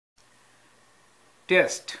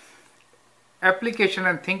Test. Application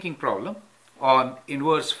and thinking problem on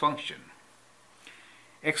inverse function.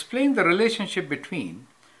 Explain the relationship between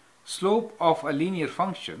slope of a linear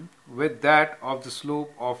function with that of the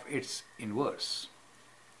slope of its inverse.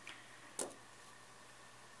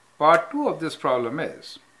 Part 2 of this problem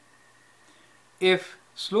is, if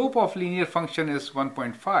slope of linear function is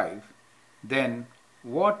 1.5, then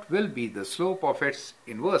what will be the slope of its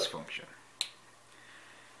inverse function?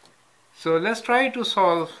 So let's try to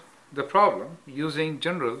solve the problem using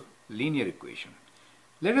general linear equation.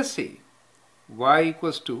 Let us say y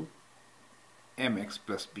equals to mx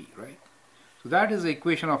plus b, right? So that is the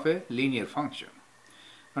equation of a linear function.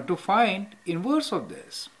 Now to find inverse of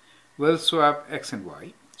this, we'll swap x and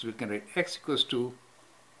y. So we can write x equals to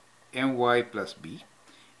my plus b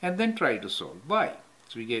and then try to solve y.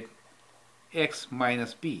 So we get x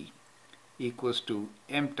minus b equals to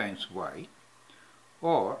m times y,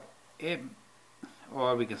 or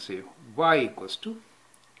we can say y equals to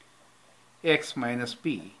x minus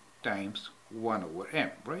b times 1 over m,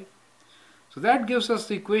 right? So that gives us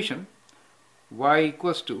the equation y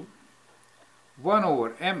equals to 1 over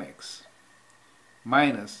mx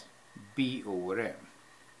minus b over m.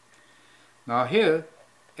 Now here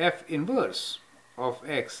f inverse of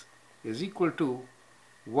x is equal to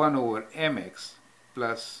 1 over mx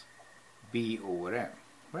plus b over m,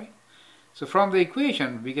 right? So from the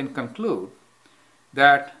equation we can conclude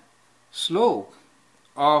that slope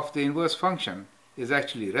of the inverse function is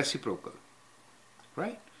actually reciprocal,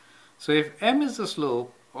 right? So if m is the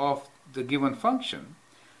slope of the given function,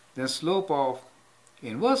 then slope of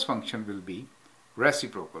inverse function will be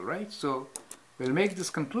reciprocal, right? So we'll make this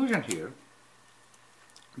conclusion here,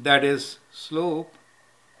 that is slope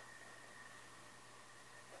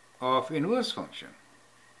of inverse function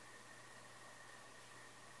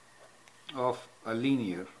of a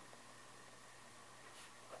linear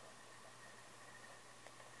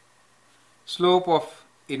slope of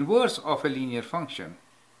inverse of a linear function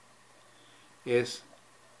is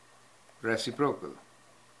reciprocal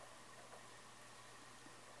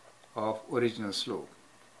of original slope,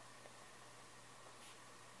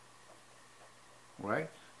 right?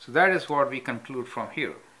 So that is what we conclude from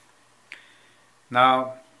here.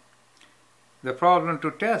 Now the problem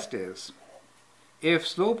to test is, if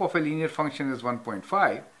slope of a linear function is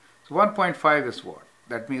 1.5, so 1.5 is what?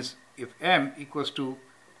 That means if m equals to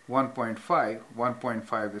 1.5,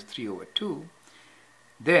 1.5 is 3 over 2,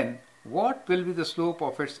 then what will be the slope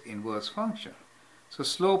of its inverse function? So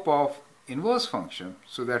slope of inverse function,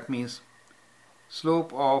 so that means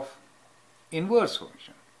slope of inverse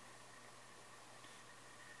function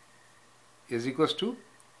is equals to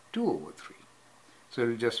 2 over 3. So it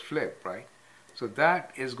will just flip, right? So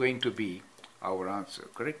that is going to be our answer,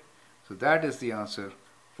 correct? So that is the answer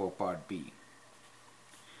for part B.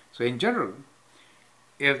 So in general,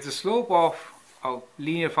 if the slope of a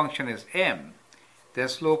linear function is m, then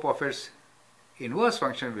slope of its inverse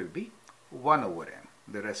function will be 1 over m,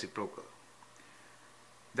 the reciprocal.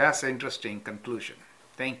 That's an interesting conclusion.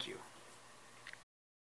 Thank you.